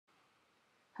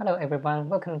Hello everyone,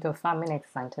 welcome to 5 Minute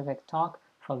Scientific Talk.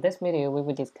 For this video, we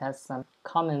will discuss some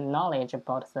common knowledge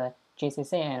about the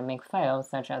GCC and makefile,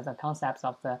 such as the concepts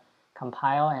of the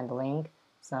compile and link,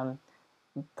 some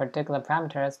particular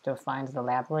parameters to find the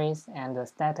libraries, and the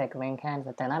static link and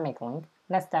the dynamic link.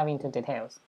 Let's dive into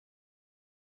details.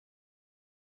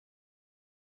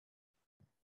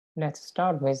 Let's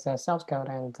start with the source code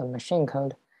and the machine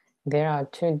code. There are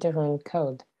two different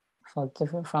codes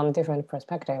from different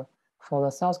perspectives. For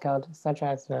the source code, such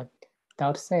as the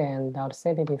 .c and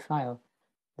 .cpp file,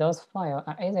 those files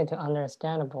are easy to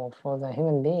understandable for the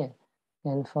human being.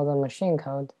 And for the machine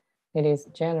code, it is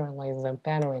generally the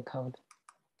binary code.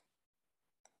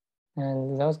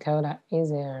 And those codes are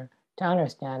easier to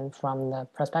understand from the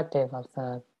perspective of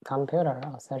the computer,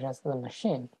 such as the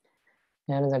machine.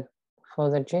 And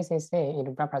for the GCC,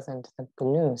 it represents the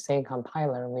GNU C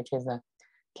compiler, which is a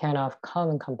kind of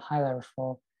common compiler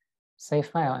for C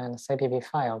file and CPP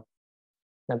file.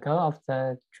 The goal of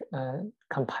the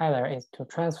compiler is to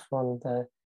transform the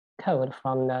code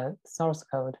from the source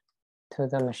code to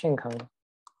the machine code.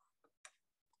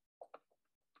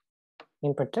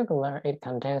 In particular, it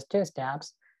contains two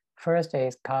steps. First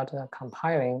is called the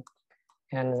compiling,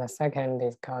 and the second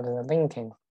is called the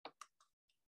linking.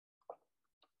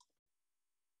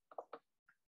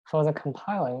 For the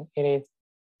compiling, it is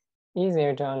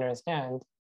easier to understand.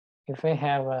 If we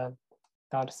have a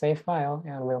 .c file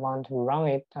and we want to run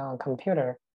it on a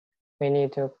computer, we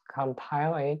need to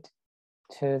compile it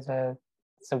to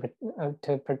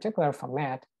a particular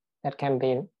format that can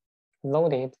be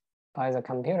loaded by the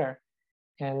computer.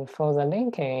 And for the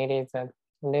linking, it is a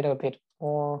little bit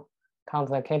more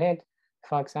complicated.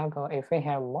 For example, if we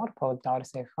have multiple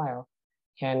 .c files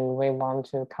and we want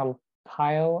to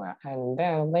compile and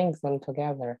then link them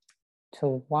together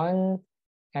to one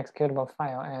executable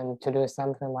file, and to do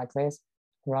something like this,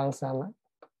 run some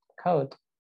code.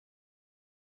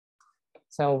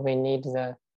 So we need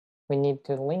to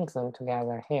link them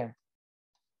together here.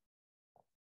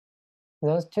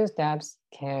 Those two steps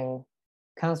can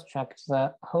construct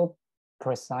the whole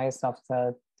process of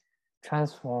the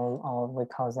transform,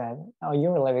 or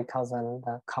usually we call them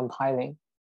the compiling.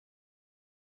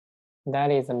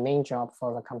 That is the main job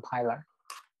for the compiler.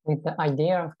 With the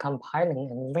idea of compiling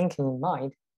and linking in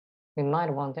mind, we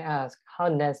might want to ask, how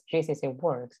does GCC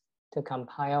work to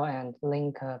compile and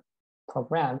link a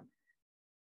program?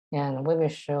 And we will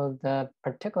show the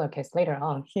particular case later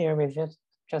on. Here we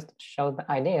just show the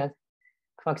ideas.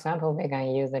 For example, we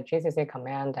can use the GCC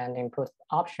command and input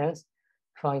options.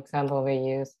 For example, we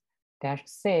use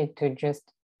 -c to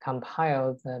just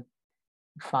compile the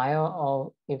file,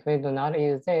 or if we do not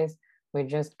use this, we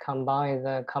just combine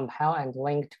the compile and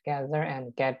link together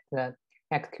and get the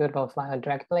executable file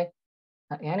directly.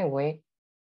 Anyway,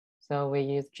 so we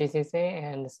use GCC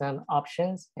and some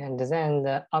options, and then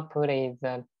the output is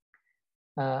the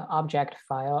object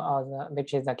file,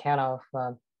 which is a kind of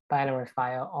binary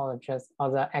file, or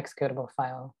the executable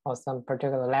file, or some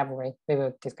particular library. We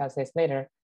will discuss this later.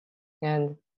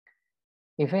 And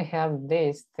if we have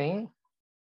this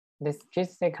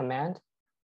GCC command,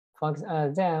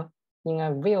 then in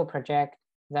a real project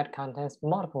that contains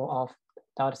multiple of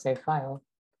 .c file,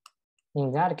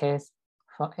 in that case,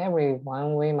 for every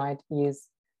one, we might use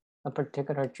a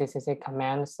particular GCC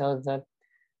command, so the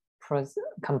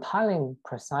compiling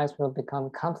process will become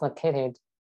complicated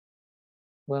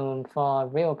for a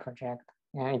real project,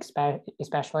 and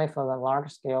especially for the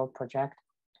large-scale project.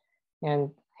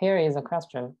 And here is a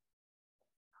question: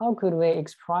 how could we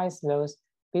express those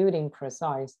building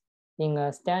process in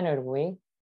a standard way,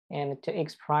 and to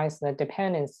express the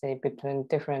dependency between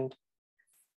different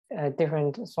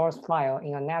source file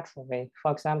in a natural way?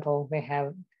 For example, we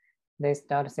have this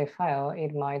 .c file.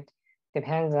 It might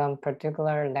depend on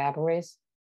particular libraries,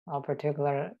 or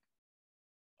particular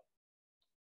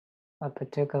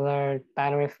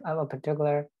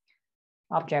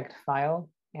object file,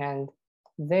 and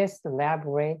this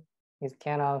library is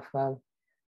kind of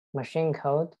machine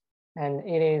code, and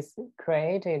it is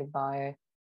created by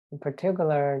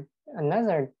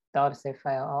another .c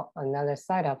file, or another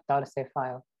side of .c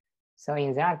file. So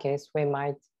in that case, we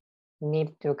might need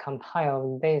to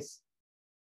compile this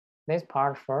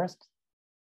part first,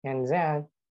 and then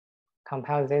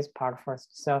compile this part first.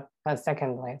 So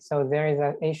secondly, so there is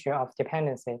an issue of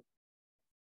dependency.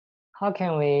 How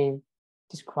can we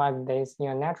describe this in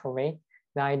a natural way?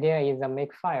 The idea is a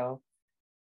makefile,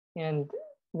 and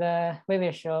we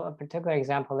will show a particular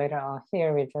example later on.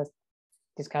 Here we just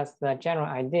discuss the general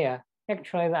idea.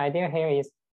 Actually, the idea here is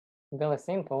really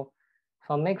simple.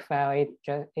 For makefile,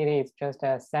 it is just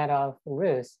a set of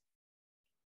rules.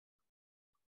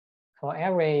 for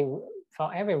every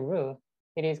rule,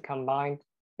 it is combined.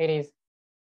 It is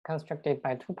constructed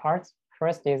by two parts.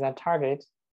 First is a target,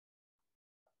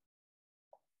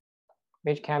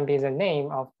 which can be the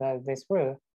name of this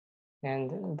rule.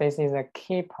 And this is a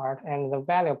key part, and the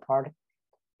value part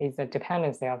is the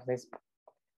dependency of this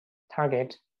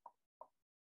target.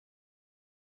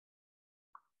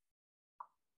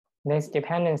 This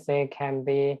dependency can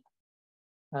be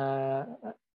the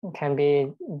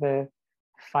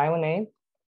file name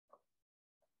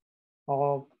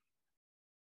or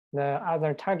the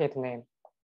other target name.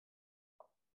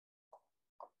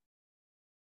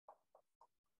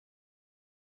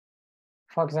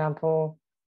 For example,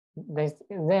 this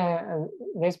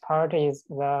part is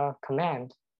the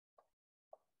command.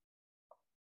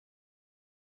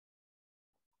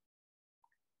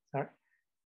 Sorry.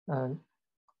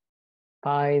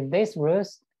 By this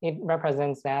rules, it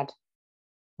represents that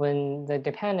when the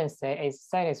dependency is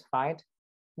satisfied,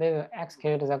 we will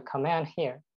execute the command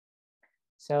here.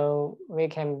 So we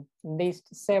can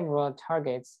list several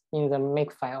targets in the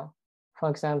makefile. For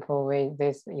example,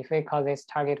 if we call this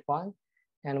target 1,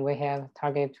 and we have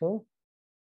target 2,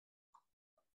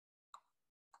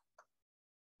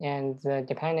 and the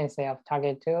dependency of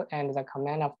target 2 and the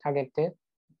command of target 2.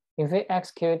 If we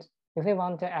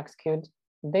want to execute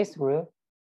this rule,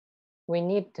 we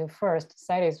need to first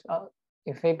satisfy.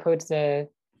 If we put the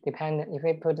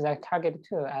target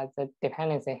 2 as the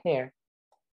dependency here,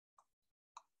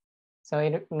 so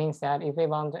it means that if we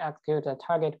want to execute the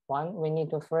target 1, we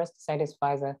need to first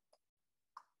satisfy the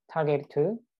target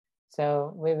 2.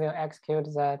 So we will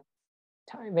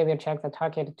check the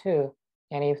target 2,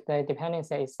 and if the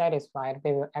dependency is satisfied,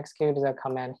 we will execute the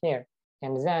command here,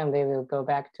 and then we will go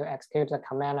back to execute the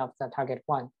command of the target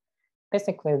 1.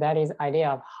 Basically, that is the idea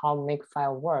of how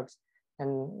makefile works,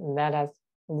 and let us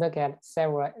look at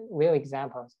several real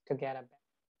examples to get a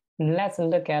better. Let's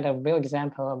look at a real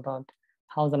example about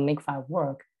how the makefile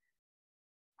works.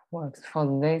 For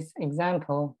this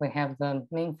example, we have the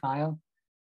main file,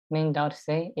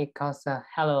 main.c equals a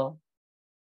hello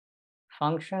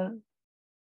function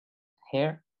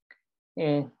here.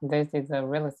 This is a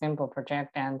really simple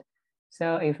project, and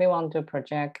so if we want to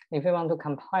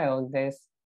compile this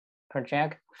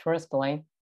project, firstly,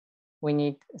 we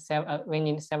need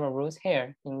several rules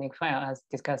here in makefile as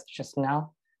discussed just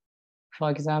now. For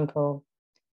example,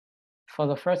 for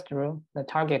the first rule, the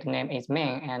target name is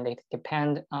main, and it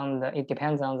depends on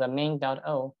the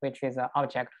main.o, which is the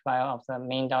object file of the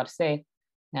main.c,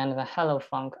 and the hello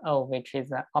func o, which is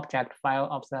the object file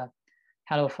of the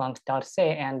hello func.c,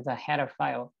 and the header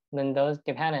file. When those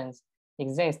dependents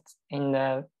exist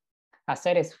are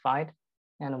satisfied,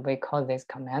 and we call this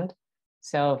command.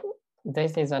 So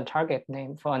this is a target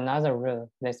name for another rule.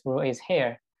 This rule is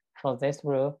here. For this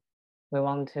rule,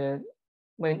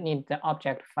 we need the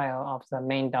object file of the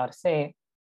main.c,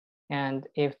 and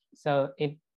it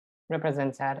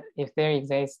represents that if the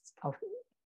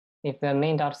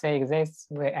main.c exists,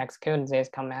 we execute this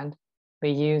command.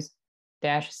 We use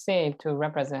 -c to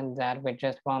represent that we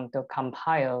just want to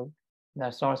compile the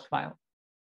source file.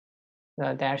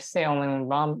 The -c only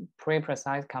run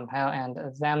pre-precise compile and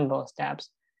assemble steps.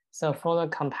 So for the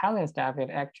compiling step, it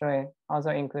actually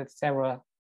also includes several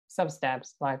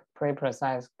sub-steps like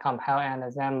pre-precise, compile, and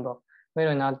assemble. We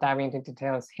will not dive into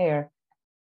details here.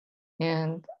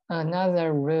 And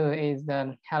another rule is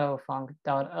the hello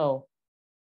func.o,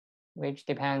 which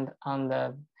depends on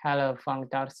the hello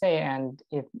func.c, and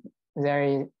if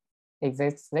there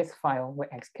exists this file, we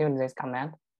execute this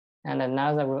command. And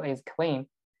another rule is clean.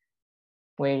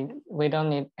 We don't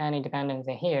need any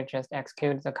dependency here, just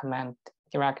execute the command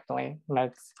directly.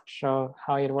 Let's show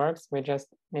how it works. We just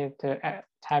need to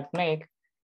type make,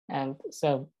 and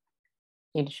so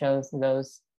it shows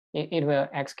it will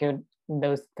execute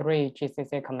those 3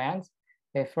 GCC commands.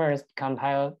 We first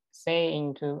compile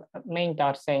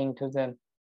main.c into the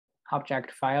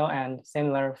object file, and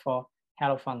similar for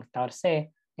hello func.c,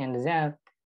 and then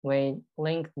we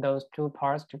link those 2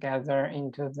 parts together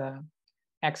into the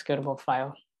executable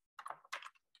file.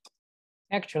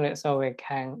 Actually, so we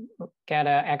can get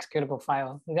an executable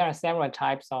file. There are several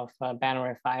types of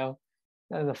binary file.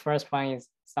 The first one is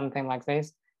something like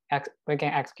this. We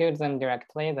can execute them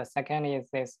directly. The second is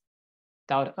this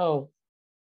 .o,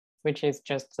 which is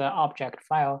just the object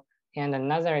file. And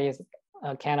another is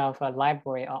a kind of a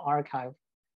library or archive.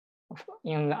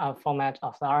 In the format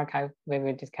of the archive, we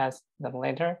will discuss them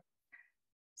later.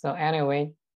 So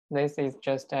anyway, this is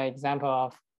just an example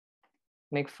of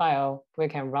makefile. We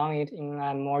can run it in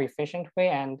a more efficient way,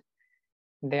 and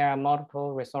there are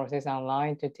multiple resources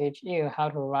online to teach you how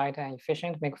to write an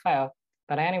efficient makefile.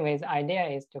 But anyways, the idea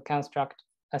is to construct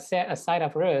a set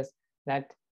of rules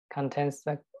that contains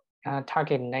the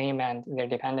target name and their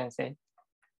dependency.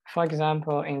 For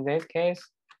example, in this case,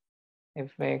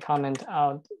 if we comment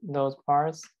out those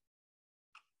parts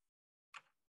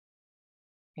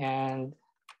and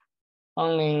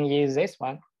only use this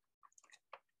one.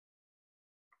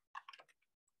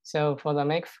 So for the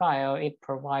makefile, it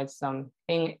provides some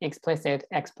explicit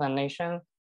explanation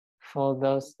for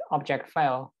those object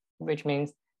file, which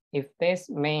means if this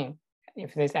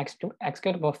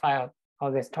executable file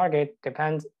or this target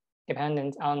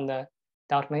dependent on the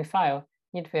 .makefile,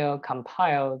 it will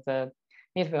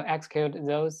execute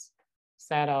those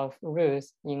set of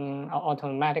rules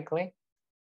automatically.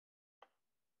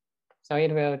 So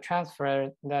it will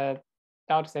transfer the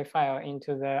 .c file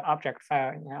into the object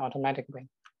file automatically.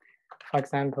 For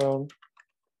example,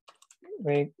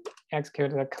 we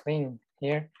execute the clean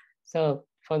here. So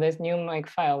for this new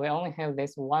makefile, we only have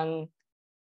this one.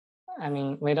 I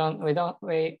mean, we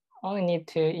only need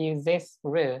to use this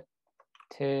rule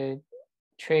to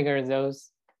trigger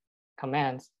those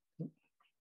commands.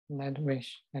 Let me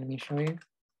show you.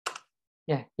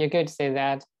 Yeah, you could say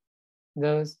that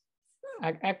those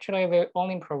actually we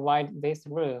only provide this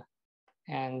rule,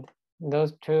 and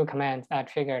those two commands are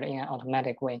triggered in an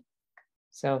automatic way.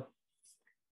 So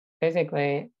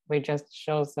basically, we just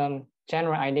show some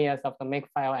general ideas of the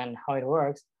makefile and how it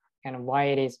works, and why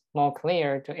it is more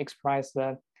clear to express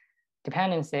the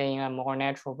dependency in a more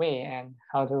natural way, and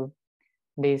how to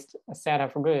list a set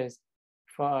of rules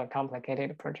for a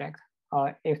complicated project.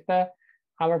 Or if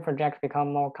our project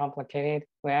become more complicated,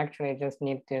 we actually just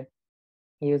need to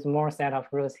use more set of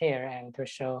rules here and to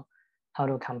show how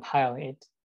to compile it.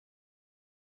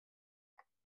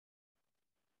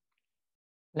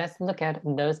 Let's look at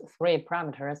those three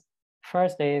parameters.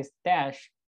 First is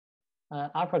dash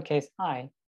uppercase I,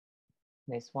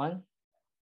 this one.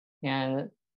 And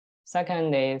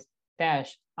second is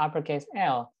dash uppercase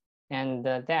L and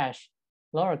the dash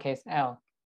lowercase l.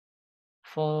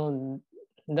 For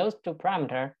those two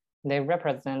parameters, they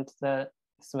represent the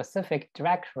specific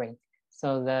directory.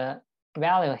 So the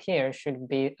value here should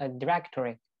be a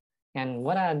directory. And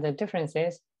what are the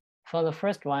differences? For the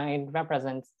first one, it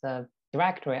represents the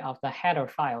directory of the header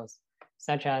files,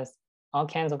 such as all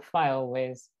kinds of file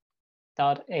with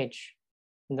 .h.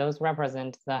 Those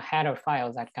represent the header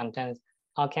files that contains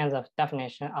all kinds of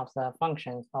definition of the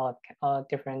functions or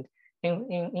different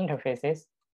interfaces.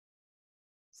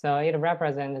 So it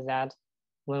represents that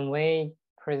when we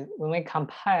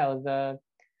compile the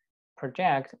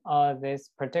project or this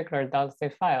particular .c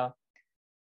file,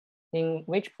 in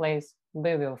which place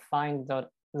we will find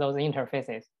those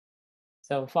interfaces.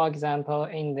 So for example,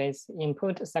 in this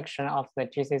input section of the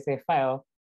GCC file,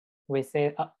 we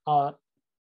say, so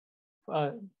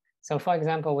for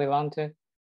example, we want to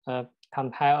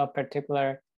compile a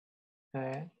particular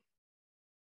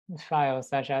file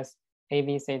such as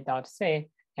abc.c,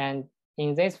 and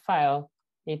in this file,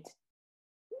 it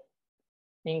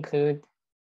include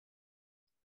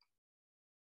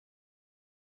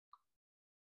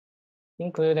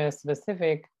a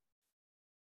specific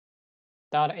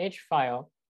 .h file.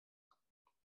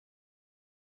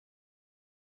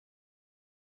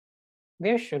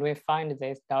 Where should we find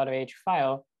this .h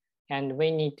file? And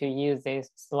we need to use this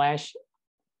slash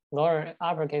lower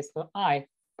uppercase I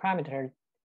parameter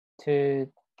to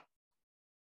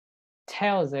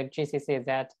tell the GCC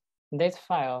that this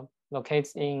file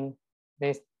locates in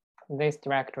this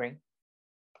directory.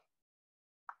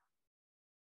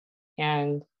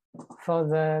 And for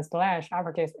the slash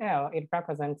uppercase L, it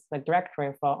represents the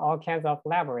directory for all kinds of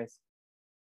libraries.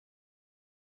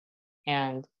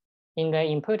 And in the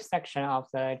input section of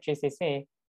the GCC,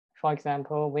 for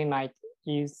example, we might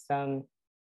use some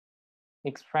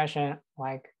expression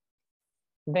like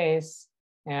this,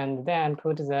 and then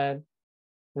put the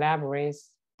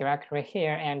libraries directory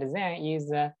here, and then use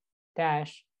the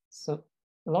dash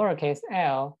lowercase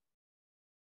l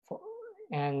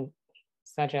and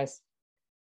such as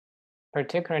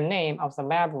particular name of the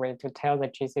library to tell the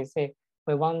GCC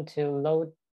we want to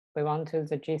the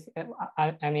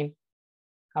GCC,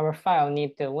 our file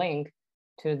need to link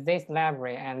to this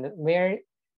library, and where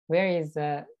is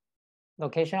the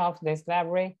location of this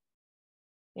library?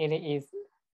 It is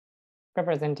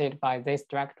represented by these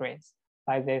directories,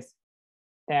 by this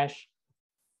dash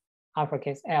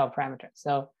uppercase L parameter.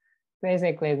 So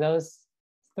basically those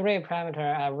three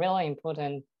parameters are really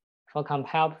important for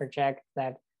compile projects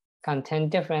that contain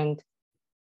different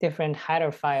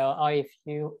header file, or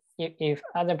if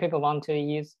other people want to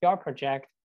use your project,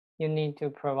 you need to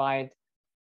provide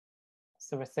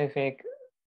specific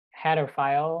header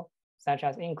file such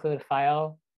as include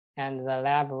file and the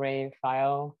library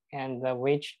file and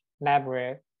which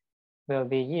library will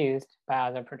be used by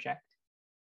other project.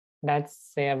 Let's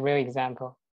see a real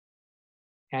example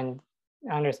and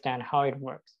understand how it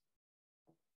works.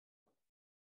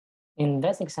 In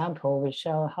this example, we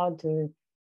show how to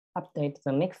update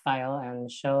the makefile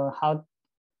and show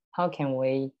how can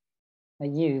we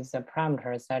use the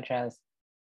parameters such as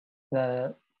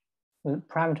the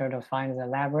parameter to find the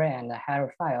library and the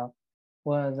header file.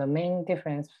 Well, the main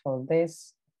difference for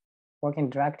this working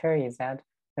directory is that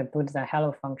we put the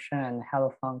hello function and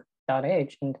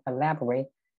hellofunc.h into the library.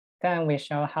 Then we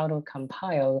show how to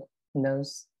compile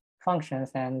those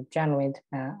functions and generate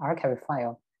an archive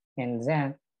file. And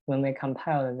then when we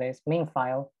compile this main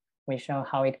file, we show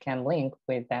how it can link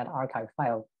with that archive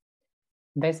file.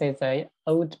 This is an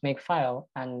old makefile,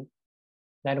 and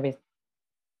that we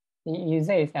use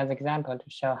this as an example to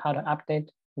show how to update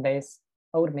this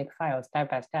old makefile step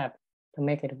by step to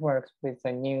make it work with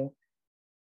the new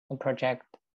project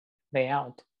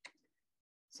layout.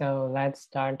 So let's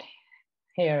start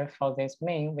here. For this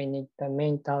main, we need the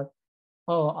main.o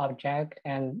object,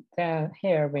 and then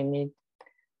here we need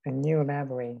a new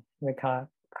library. We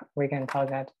can call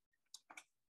that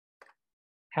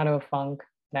hellofunc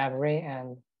library,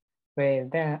 and we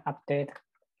then update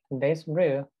this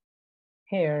rule.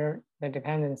 Here, the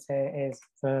dependency is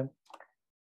the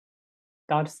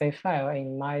 .c file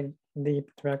in mylib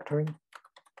directory.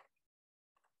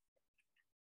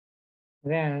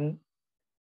 Then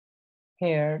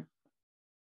here,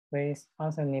 we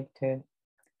also need to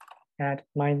add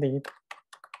mylib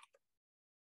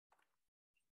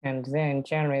and then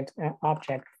generate an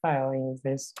object file in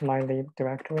this mylib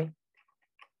directory.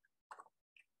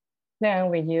 Then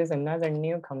we use another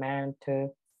new command to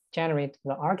generate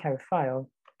the archive file.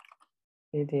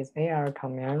 It is AR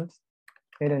command.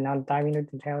 We do not dive into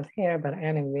details here, but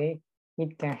anyway,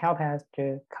 it can help us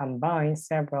to combine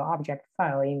several object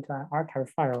files into an archive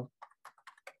file.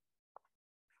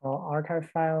 For archive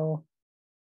file,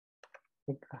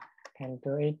 we can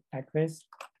do it like this.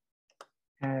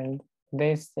 And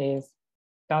this is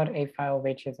 .a file,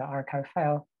 which is an archive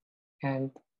file.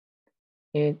 And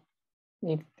the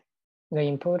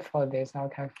input for this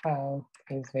archive file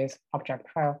is this object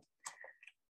file.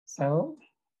 So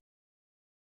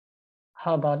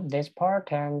how about this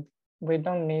part? And we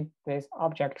don't need this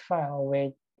object file.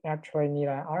 We actually need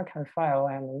an archive file.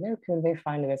 And where could we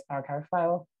find this archive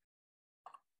file?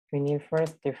 We need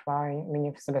we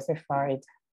need to specify its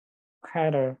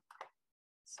header.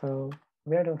 So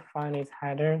where to find its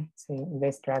header? It's in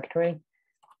this directory.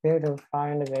 Where to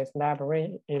find this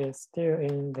library? It is still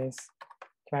in this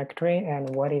directory. And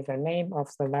what is the name of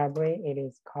the library? It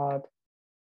is called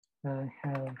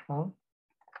hellofunc.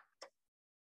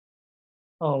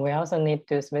 Oh, we also need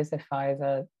to specify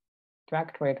the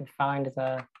directory to find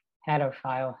the header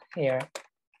file here.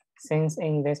 Since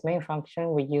in this main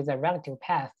function, we use a relative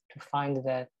path to find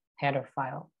the header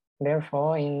file.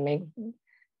 Therefore, in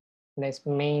this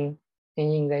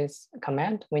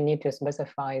command, we need to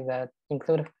specify the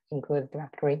include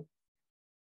directory.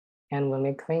 And when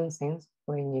we clean things,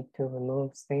 we need to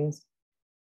remove things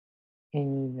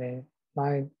in the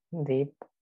mylib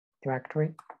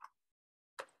directory.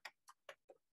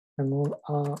 Remove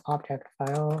all object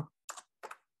file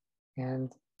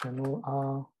and remove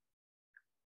all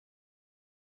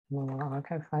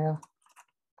archive file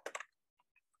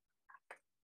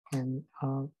and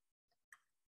all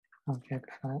object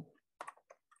file.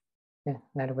 Yeah,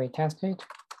 let we test it.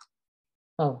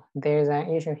 Oh, there's an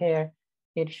issue here.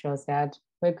 It shows that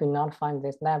we could not find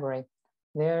this library.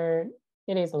 It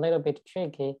is a little bit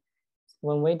tricky.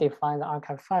 When we define the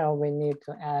archive file, we need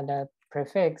to add a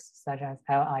prefix such as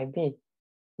lib.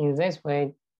 In this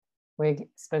way, we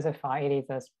specify it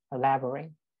is a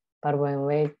library. But when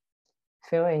we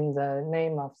fill in the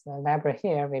name of the library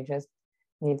here, we just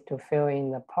need to fill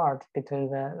in the part between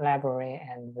the library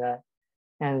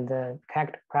and the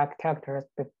characters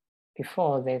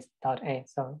before this .a.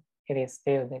 So it is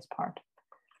still this part.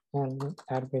 And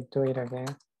that we do it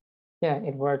again. Yeah,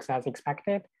 it works as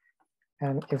expected.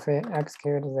 And if we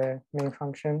execute the main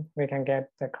function, we can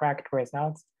get the correct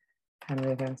results, and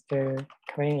we can still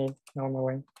clean it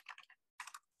normally.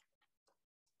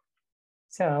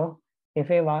 So if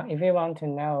we want to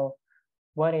know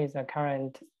what is the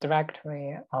current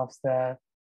directory of the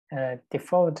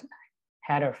default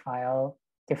header file,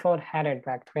 default header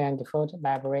directory and default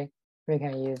library, we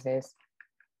can use this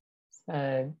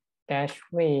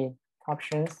 -v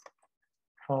options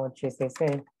for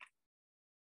GCC.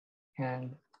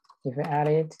 And if we add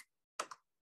it,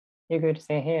 you could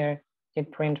see here,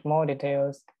 it print more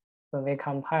details when we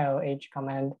compile each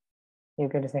command, you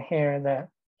could see here the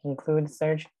include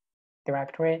search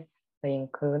directory, the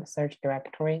include search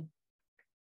directory.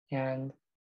 And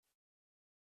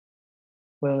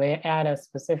when we add a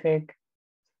specific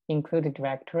include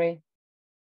directory,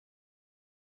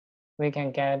 we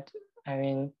can get,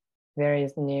 there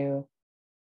is new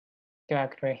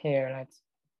directory here.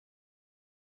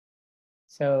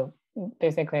 So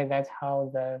basically that's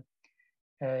how the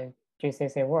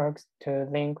GCC works to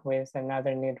link with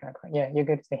another new directory. Yeah, you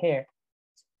could see here,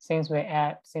 since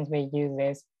we use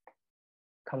this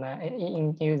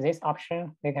command, use this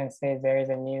option, we can see there is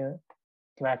a new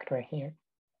directory here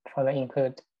for the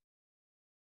include.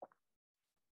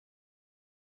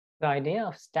 The idea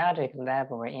of static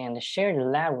library and shared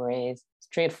library is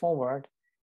straightforward.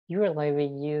 Usually we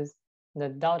use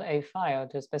the .a file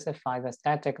to specify the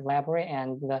static library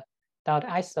and the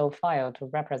 .iso file to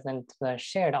represent the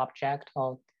shared object,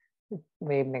 or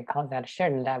we may call that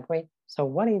shared library. So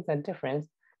what is the difference?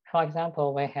 For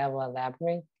example, we have a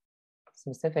library,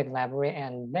 specific library,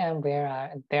 and then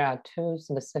there are two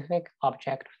specific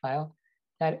object files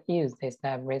that use this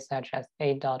library, such as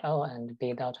a.o and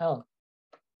b.o.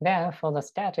 Then for the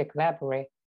static library,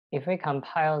 if we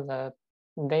compile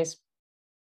this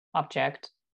object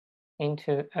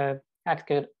into a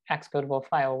executable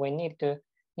file,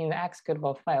 in the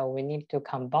executable file, we need to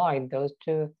combine those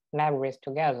two libraries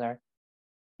together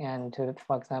and to,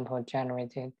 for example,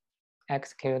 generate it,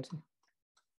 execute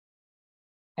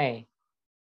A.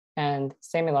 And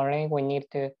similarly, we need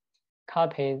to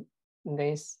copy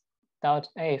this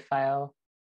 .a file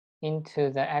into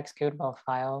the executable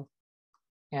file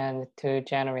and to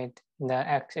generate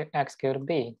the execute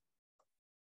B.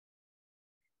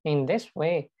 In this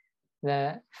way,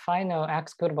 the final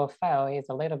executable file is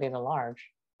a little bit large.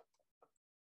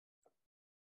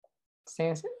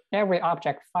 Since every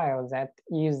object file that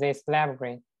uses this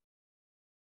library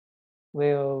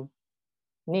will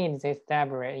need this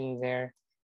library in their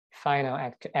final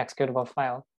executable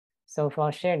file. So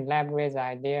for shared libraries, the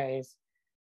idea is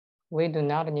we do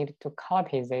not need to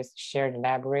copy this shared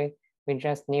library. We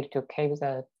just need to keep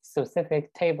the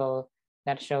specific table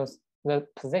that shows the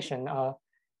position or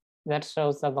that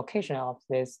shows the location of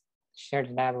this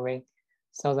shared library.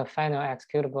 So the final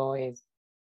executable is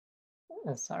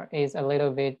a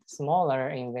little bit smaller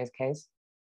in this case.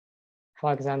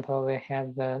 For example, we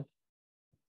have the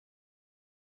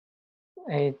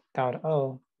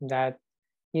a.o that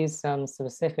use some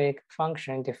specific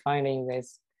function defining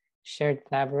this shared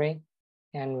library,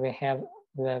 and we have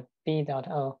the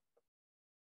b.o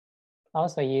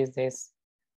also use this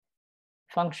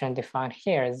function defined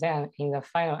here. Then in the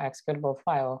final executable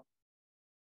file,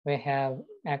 we have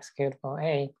executable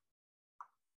A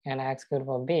and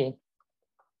executable B.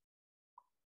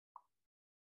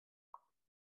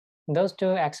 Those two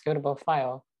executable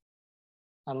files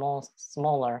are more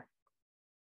smaller.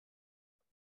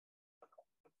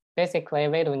 Basically,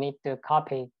 we don't need to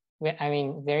copy.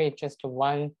 There is just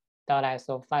one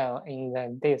 .iso file in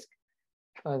the disk.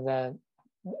 For the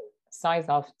size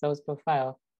of those two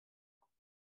files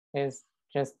is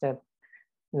just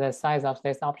the size of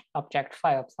this object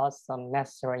file plus some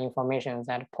necessary information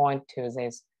that point to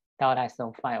this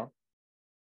 .iso file.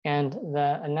 And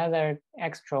another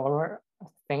extra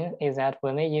thing is that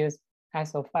when we use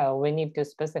ISO file, we need to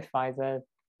specify the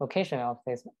location of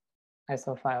this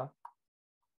ISO file.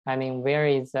 Where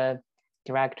is the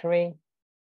directory?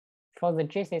 For the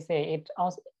GCC,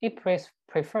 it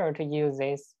prefer to use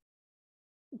this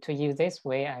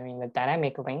way. The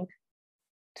dynamic link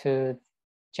to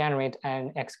generate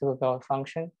an executable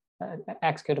function,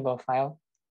 executable file.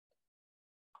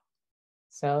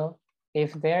 So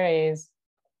if there is,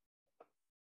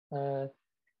 for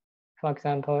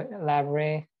example,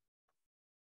 library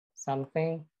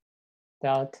something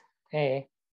 .a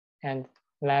and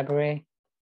library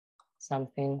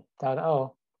something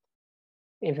 .o,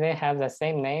 if they have the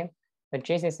same name, the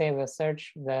GCC will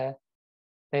search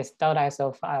this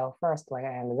 .iso file first,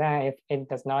 and then if it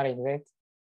does not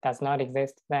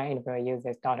exist, then it will use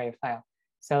this .a file.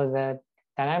 So the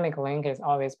dynamic link is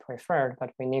always preferred,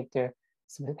 but we need to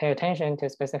pay attention to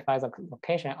specify the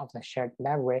location of the shared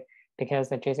library, because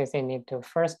the GCC need to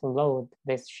first load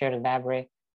this shared library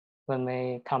when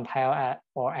we compile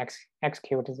or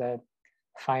execute the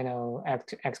final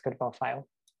executable file.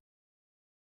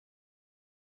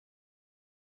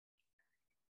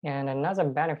 And another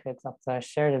benefit of the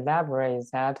shared library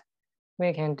is that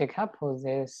we can decouple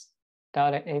this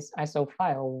 .iso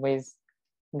file with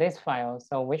this file.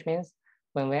 So which means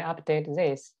when we update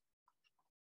this,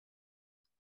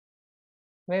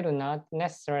 we do not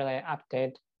necessarily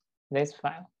update this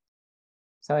file.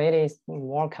 So it is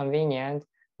more convenient.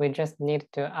 We just need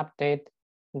to update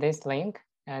this link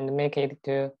and make it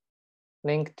to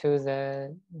link to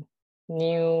the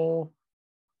new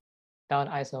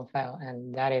 .iso file,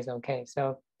 and that is okay.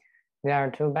 So there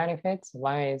are two benefits.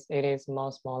 One is it is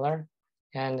more smaller,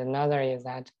 and another is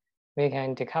that we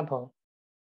can decouple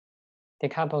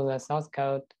the source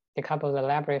code, decouple the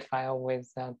library file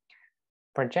with a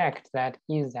project that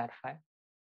use that file.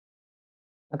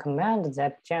 A command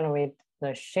that generates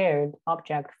the shared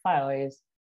object file is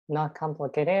not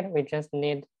complicated. We just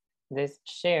need this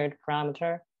shared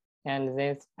parameter and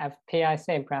this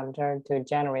FPIC parameter to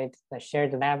generate the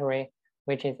shared library,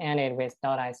 which is ended with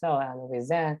 .iso, and we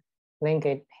then link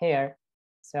it here.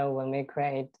 So when we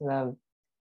create the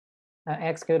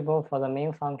executable for the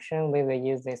main function, we will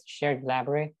use this shared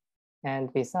library.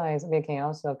 And besides, we can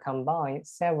also combine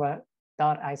several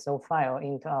 .iso file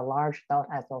into a large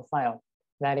 .iso file.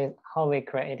 That is how we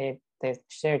created this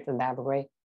shared library.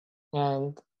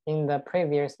 And in the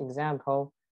previous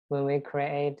example, when we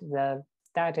create the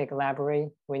static library,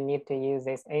 we need to use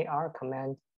this AR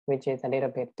command, which is a little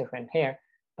bit different here.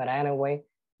 But anyway,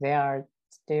 there are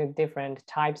still different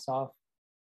types of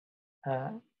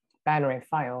binary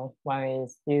file. One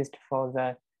is used for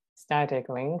the static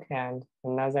link and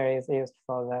another is used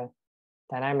for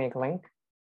the dynamic link.